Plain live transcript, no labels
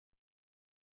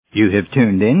You have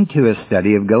tuned in to a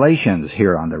study of Galatians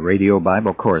here on the Radio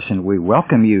Bible Course, and we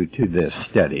welcome you to this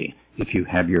study. If you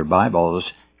have your Bibles,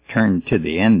 turn to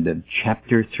the end of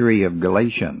chapter 3 of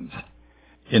Galatians.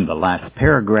 In the last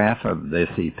paragraph of this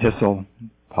epistle,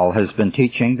 Paul has been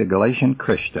teaching the Galatian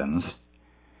Christians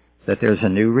that there's a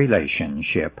new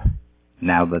relationship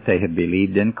now that they have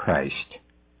believed in Christ.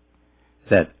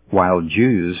 That while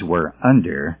Jews were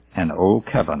under an old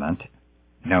covenant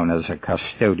known as a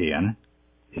custodian,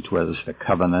 it was the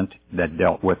covenant that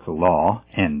dealt with the law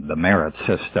and the merit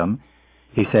system.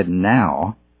 He said,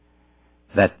 now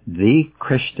that the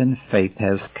Christian faith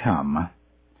has come,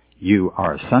 you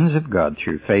are sons of God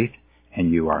through faith,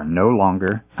 and you are no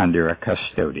longer under a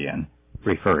custodian,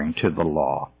 referring to the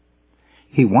law.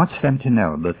 He wants them to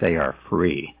know that they are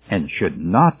free and should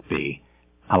not be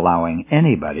allowing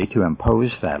anybody to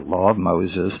impose that law of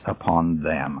Moses upon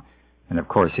them. And of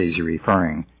course, he's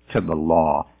referring to the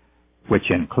law,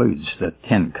 which includes the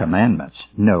Ten Commandments.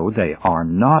 No, they are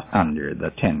not under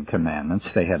the Ten Commandments.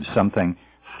 They have something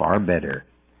far better.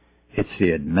 It's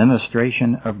the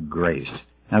administration of grace.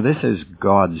 Now, this is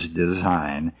God's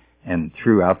design, and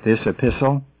throughout this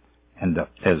epistle, and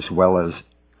as well as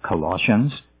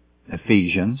Colossians,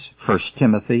 Ephesians, 1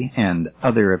 Timothy, and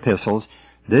other epistles,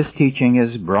 this teaching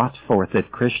is brought forth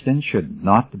that Christians should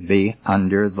not be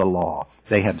under the law.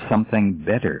 They have something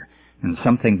better, and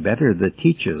something better that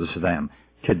teaches them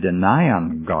to deny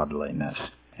ungodliness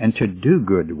and to do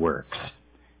good works.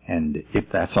 And if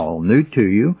that's all new to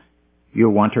you,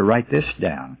 you'll want to write this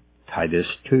down, Titus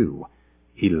 2,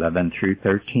 11 through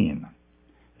 13.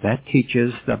 That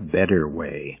teaches the better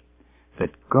way,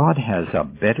 that God has a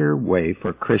better way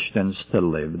for Christians to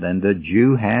live than the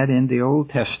Jew had in the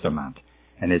Old Testament,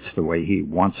 and it's the way He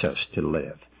wants us to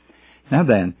live. Now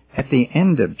then, at the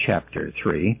end of chapter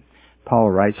 3,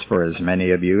 Paul writes, for as many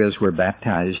of you as were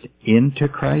baptized into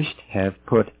Christ have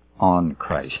put on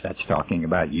Christ. That's talking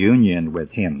about union with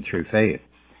Him through faith.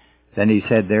 Then he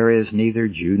said, there is neither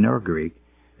Jew nor Greek,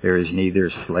 there is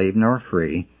neither slave nor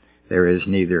free, there is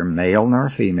neither male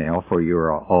nor female, for you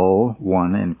are all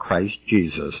one in Christ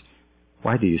Jesus.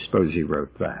 Why do you suppose he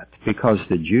wrote that? Because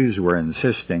the Jews were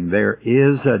insisting there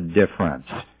is a difference,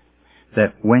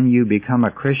 that when you become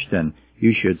a Christian,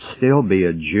 you should still be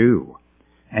a Jew.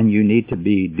 And you need to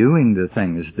be doing the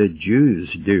things the Jews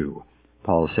do.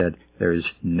 Paul said, there's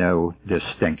no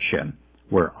distinction.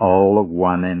 We're all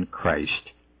one in Christ.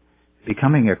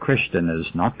 Becoming a Christian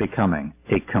is not becoming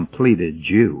a completed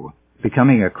Jew.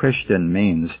 Becoming a Christian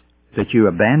means that you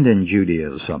abandon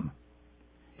Judaism.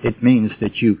 It means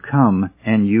that you come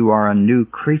and you are a new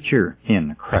creature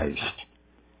in Christ.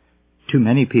 Too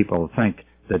many people think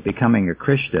that becoming a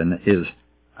Christian is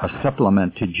a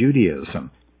supplement to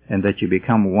Judaism, and that you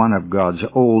become one of God's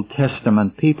Old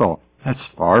Testament people. That's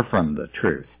far from the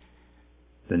truth.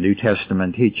 The New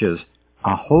Testament teaches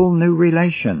a whole new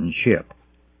relationship.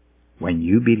 When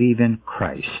you believe in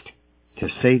Christ to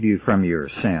save you from your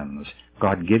sins,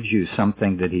 God gives you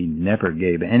something that He never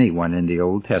gave anyone in the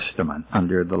Old Testament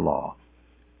under the law.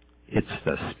 It's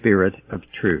the Spirit of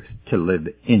truth to live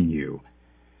in you.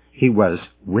 He was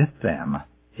with them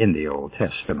in the Old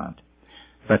Testament.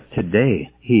 But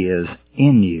today He is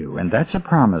in you, and that's a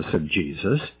promise of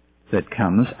Jesus that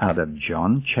comes out of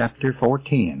John chapter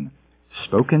 14,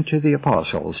 spoken to the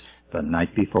apostles the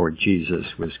night before Jesus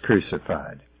was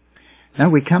crucified. Now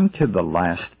we come to the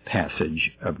last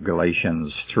passage of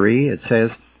Galatians 3. It says,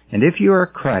 and if you are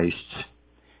Christ's,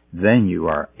 then you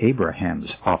are Abraham's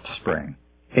offspring,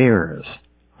 heirs,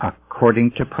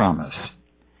 according to promise.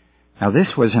 Now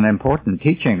this was an important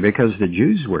teaching because the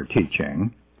Jews were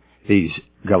teaching these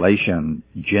Galatian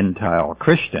Gentile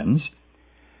Christians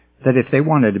that if they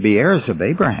wanted to be heirs of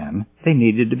Abraham, they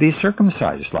needed to be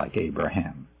circumcised like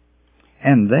Abraham.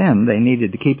 And then they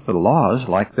needed to keep the laws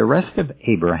like the rest of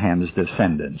Abraham's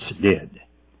descendants did.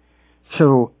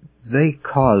 So they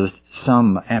caused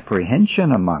some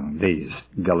apprehension among these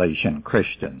Galatian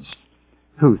Christians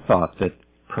who thought that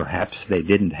perhaps they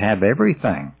didn't have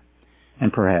everything,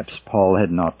 and perhaps Paul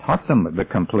had not taught them the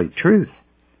complete truth.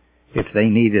 If they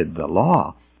needed the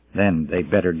law, then they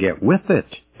better get with it.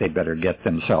 They better get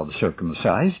themselves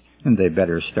circumcised, and they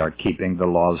better start keeping the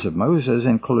laws of Moses,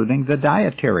 including the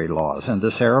dietary laws and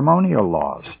the ceremonial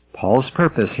laws. Paul's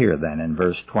purpose here then in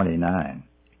verse 29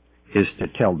 is to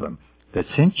tell them that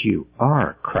since you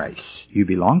are Christ's, you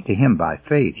belong to Him by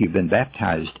faith, you've been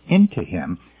baptized into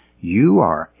Him, you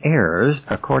are heirs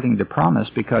according to promise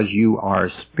because you are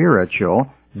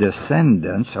spiritual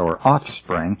descendants or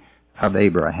offspring of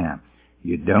Abraham.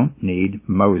 You don't need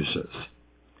Moses.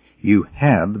 You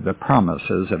have the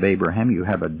promises of Abraham. You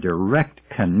have a direct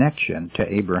connection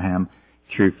to Abraham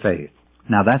through faith.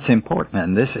 Now that's important,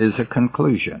 and this is a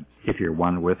conclusion. If you're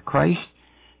one with Christ,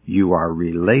 you are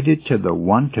related to the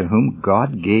one to whom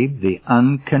God gave the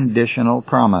unconditional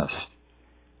promise.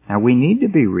 Now we need to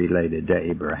be related to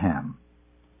Abraham.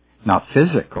 Not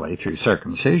physically through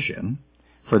circumcision,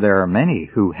 for there are many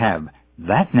who have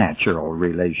that natural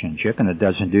relationship and it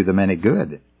doesn't do them any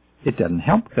good. It doesn't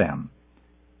help them.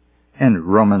 And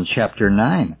Romans chapter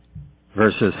 9,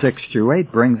 verses 6 through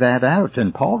 8 bring that out,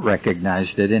 and Paul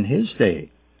recognized it in his day.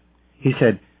 He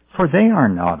said, "For they are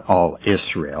not all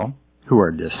Israel, who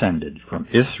are descended from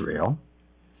Israel,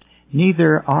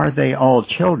 neither are they all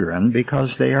children, because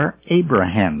they are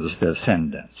Abraham's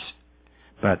descendants.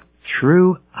 But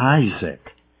through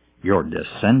Isaac your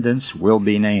descendants will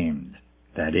be named."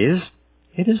 That is,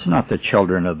 it is not the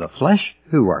children of the flesh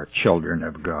who are children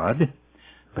of God,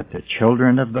 but the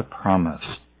children of the promise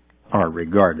are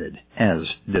regarded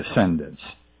as descendants.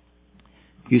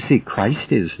 You see,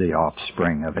 Christ is the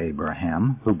offspring of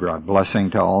Abraham, who brought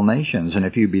blessing to all nations, and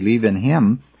if you believe in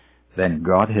him, then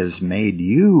God has made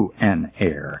you an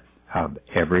heir of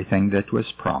everything that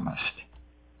was promised.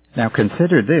 Now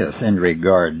consider this in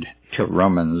regard to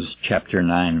Romans chapter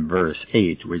 9, verse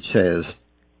 8, which says,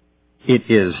 "It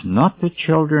is not the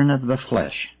children of the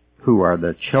flesh who are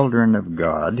the children of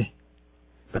God,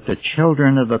 but the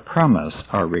children of the promise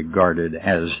are regarded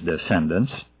as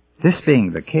descendants." This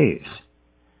being the case,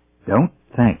 don't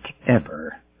think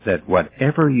ever that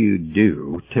whatever you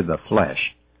do to the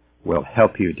flesh will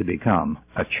help you to become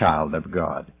a child of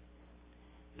God.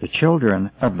 The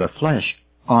children of the flesh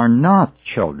are not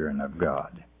children of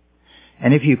God.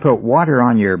 And if you put water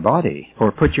on your body,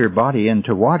 or put your body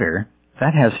into water,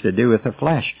 that has to do with the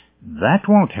flesh. That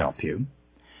won't help you.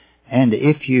 And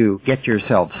if you get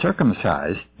yourself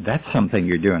circumcised, that's something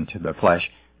you're doing to the flesh.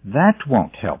 That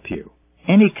won't help you.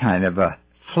 Any kind of a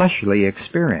fleshly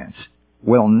experience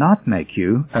will not make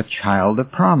you a child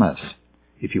of promise.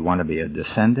 If you want to be a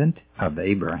descendant of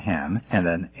Abraham and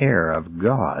an heir of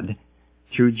God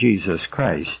through Jesus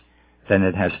Christ, then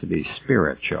it has to be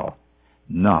spiritual,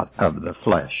 not of the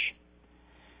flesh.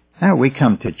 Now we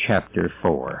come to chapter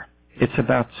 4. It's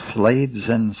about slaves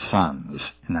and sons,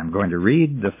 and I'm going to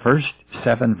read the first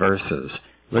 7 verses.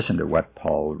 Listen to what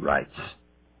Paul writes.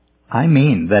 "I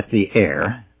mean that the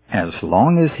heir, as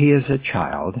long as he is a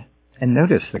child," and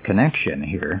notice the connection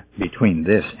here between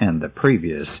this and the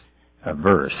previous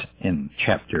verse in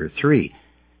chapter 3.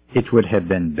 It would have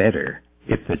been better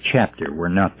if the chapter were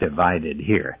not divided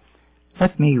here.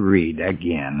 Let me read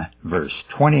again verse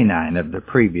 29 of the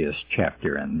previous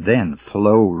chapter and then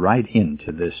flow right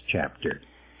into this chapter.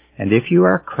 "And if you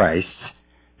are Christ's,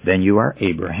 then you are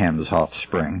Abraham's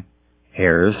offspring,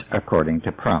 heirs according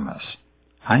to promise.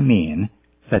 I mean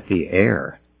that the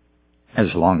heir,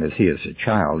 as long as he is a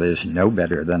child, is no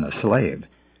better than a slave,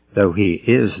 though he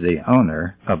is the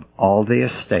owner of all the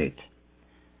estate.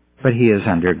 But he is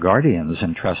under guardians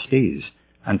and trustees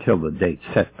until the date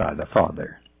set by the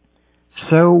father.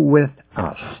 So with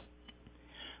us.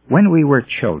 When we were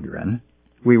children,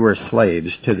 we were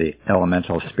slaves to the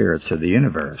elemental spirits of the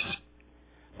universe.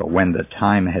 But when the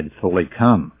time had fully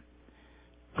come,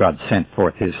 God sent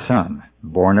forth his Son,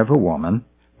 born of a woman,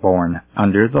 born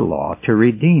under the law, to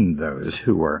redeem those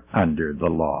who were under the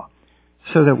law,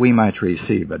 so that we might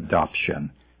receive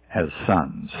adoption as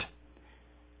sons.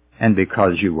 And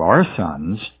because you are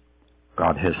sons,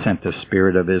 God has sent the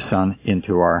Spirit of his Son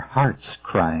into our hearts,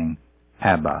 crying,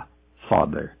 'Abba,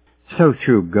 Father.' So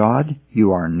through God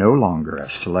you are no longer a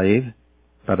slave,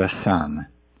 but a son.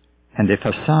 And if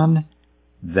a son,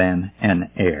 then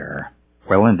an heir."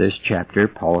 Well, in this chapter,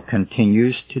 Paul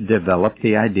continues to develop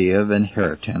the idea of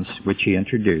inheritance, which he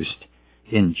introduced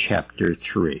in chapter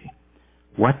 3.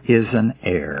 What is an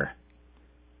heir?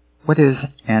 What is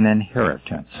an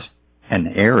inheritance? An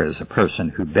heir is a person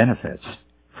who benefits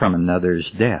from another's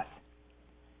death.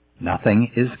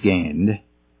 Nothing is gained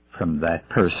from that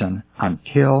person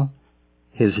until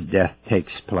his death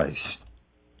takes place.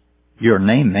 Your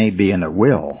name may be in a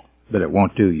will, but it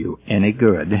won't do you any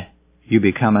good. You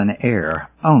become an heir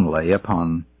only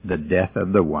upon the death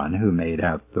of the one who made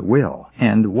out the will.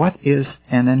 And what is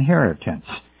an inheritance?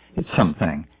 It's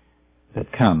something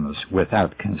that comes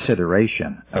without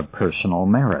consideration of personal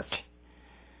merit.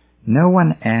 No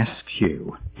one asks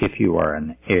you if you are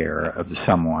an heir of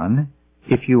someone,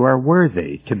 if you are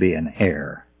worthy to be an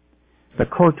heir. The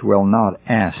court will not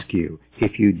ask you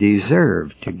if you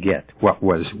deserve to get what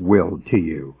was willed to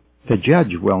you. The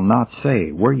judge will not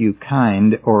say, "Were you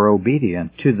kind or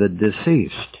obedient to the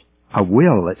deceased?" A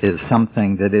will is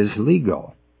something that is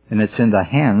legal, and it's in the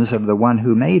hands of the one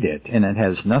who made it, and it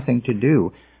has nothing to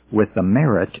do with the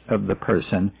merit of the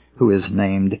person who is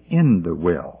named in the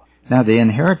will. Now, the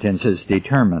inheritance is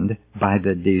determined by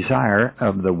the desire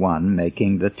of the one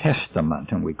making the testament,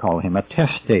 and we call him a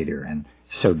testator, and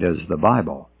so does the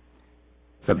Bible.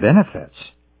 The benefits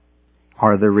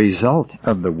are the result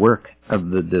of the work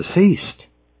of the deceased,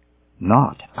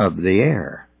 not of the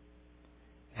heir.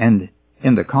 And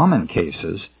in the common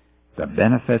cases, the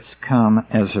benefits come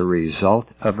as a result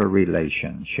of a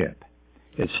relationship.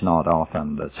 It's not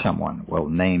often that someone will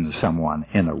name someone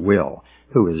in a will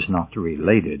who is not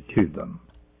related to them.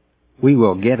 We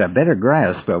will get a better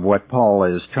grasp of what Paul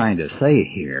is trying to say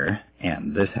here,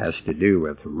 and this has to do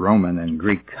with Roman and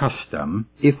Greek custom,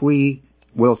 if we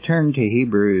will turn to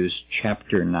Hebrews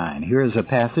chapter 9. Here is a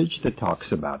passage that talks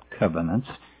about covenants,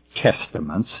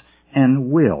 testaments,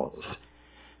 and wills.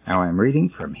 Now I'm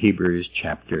reading from Hebrews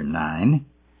chapter 9,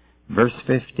 verse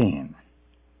 15.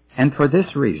 And for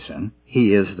this reason,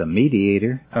 he is the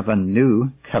mediator of a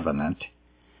new covenant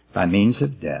by means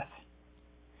of death,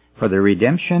 for the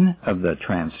redemption of the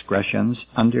transgressions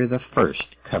under the first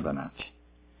covenant,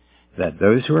 that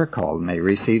those who are called may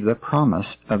receive the promise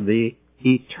of the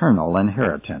eternal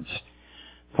inheritance.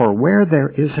 For where there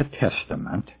is a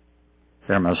testament,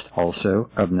 there must also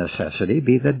of necessity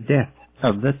be the death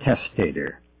of the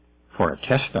testator. For a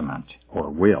testament, or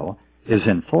will, is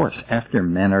in force after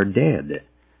men are dead,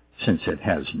 since it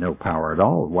has no power at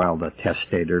all while the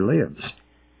testator lives.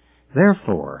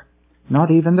 Therefore,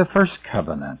 not even the first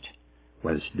covenant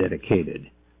was dedicated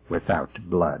without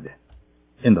blood.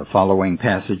 In the following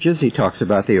passages, he talks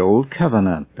about the Old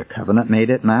Covenant, the covenant made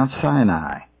at Mount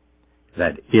Sinai,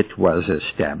 that it was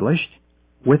established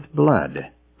with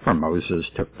blood. For Moses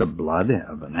took the blood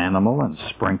of an animal and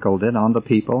sprinkled it on the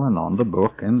people and on the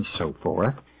book and so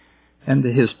forth. And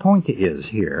his point is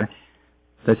here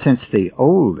that since the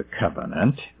Old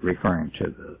Covenant, referring to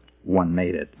the one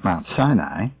made at Mount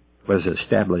Sinai, was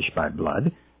established by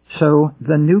blood, so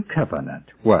the New Covenant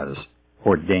was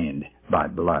ordained by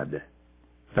blood,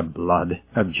 the blood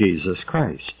of Jesus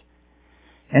Christ.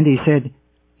 And he said,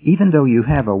 even though you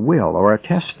have a will or a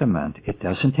testament, it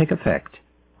doesn't take effect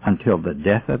until the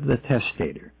death of the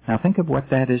testator. Now think of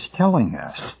what that is telling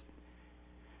us.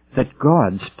 That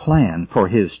God's plan for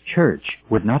his church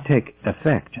would not take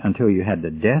effect until you had the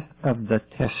death of the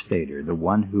testator, the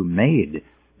one who made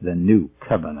the new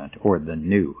covenant or the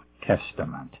New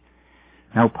Testament.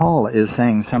 Now Paul is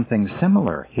saying something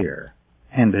similar here,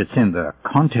 and it's in the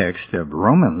context of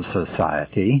Roman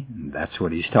society. That's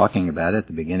what he's talking about at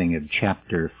the beginning of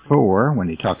chapter 4, when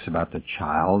he talks about the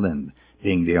child and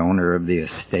being the owner of the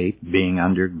estate, being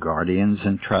under guardians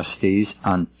and trustees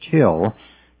until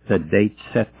the date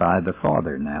set by the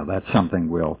father. Now, that's something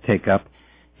we'll take up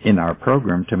in our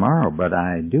program tomorrow, but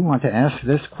I do want to ask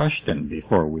this question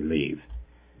before we leave.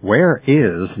 Where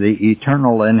is the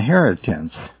eternal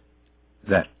inheritance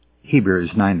that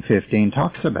Hebrews 9:15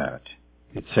 talks about?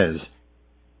 It says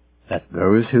that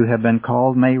those who have been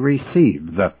called may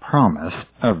receive the promise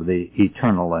of the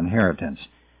eternal inheritance.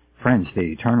 Friends, the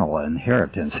eternal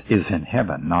inheritance is in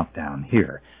heaven, not down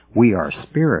here. We are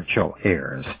spiritual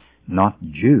heirs, not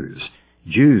Jews.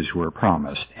 Jews were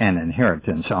promised an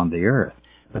inheritance on the earth,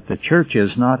 but the church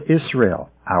is not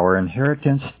Israel. Our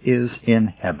inheritance is in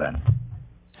heaven.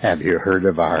 Have you heard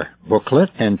of our booklet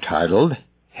entitled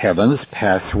Heaven's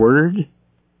Password?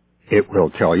 It will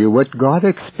tell you what God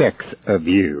expects of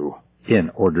you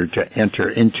in order to enter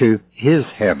into His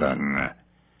heaven.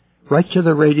 Write to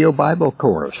the Radio Bible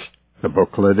Course. The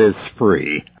booklet is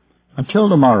free. Until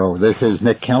tomorrow, this is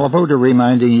Nick Calavoda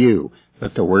reminding you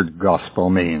that the word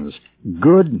gospel means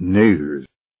good news.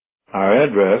 Our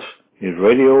address is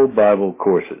Radio Bible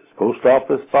Courses, Post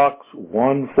Office Box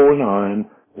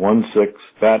 14916,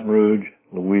 Baton Rouge,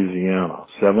 Louisiana,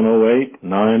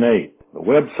 70898. The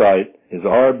website is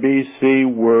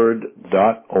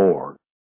rbcword.org.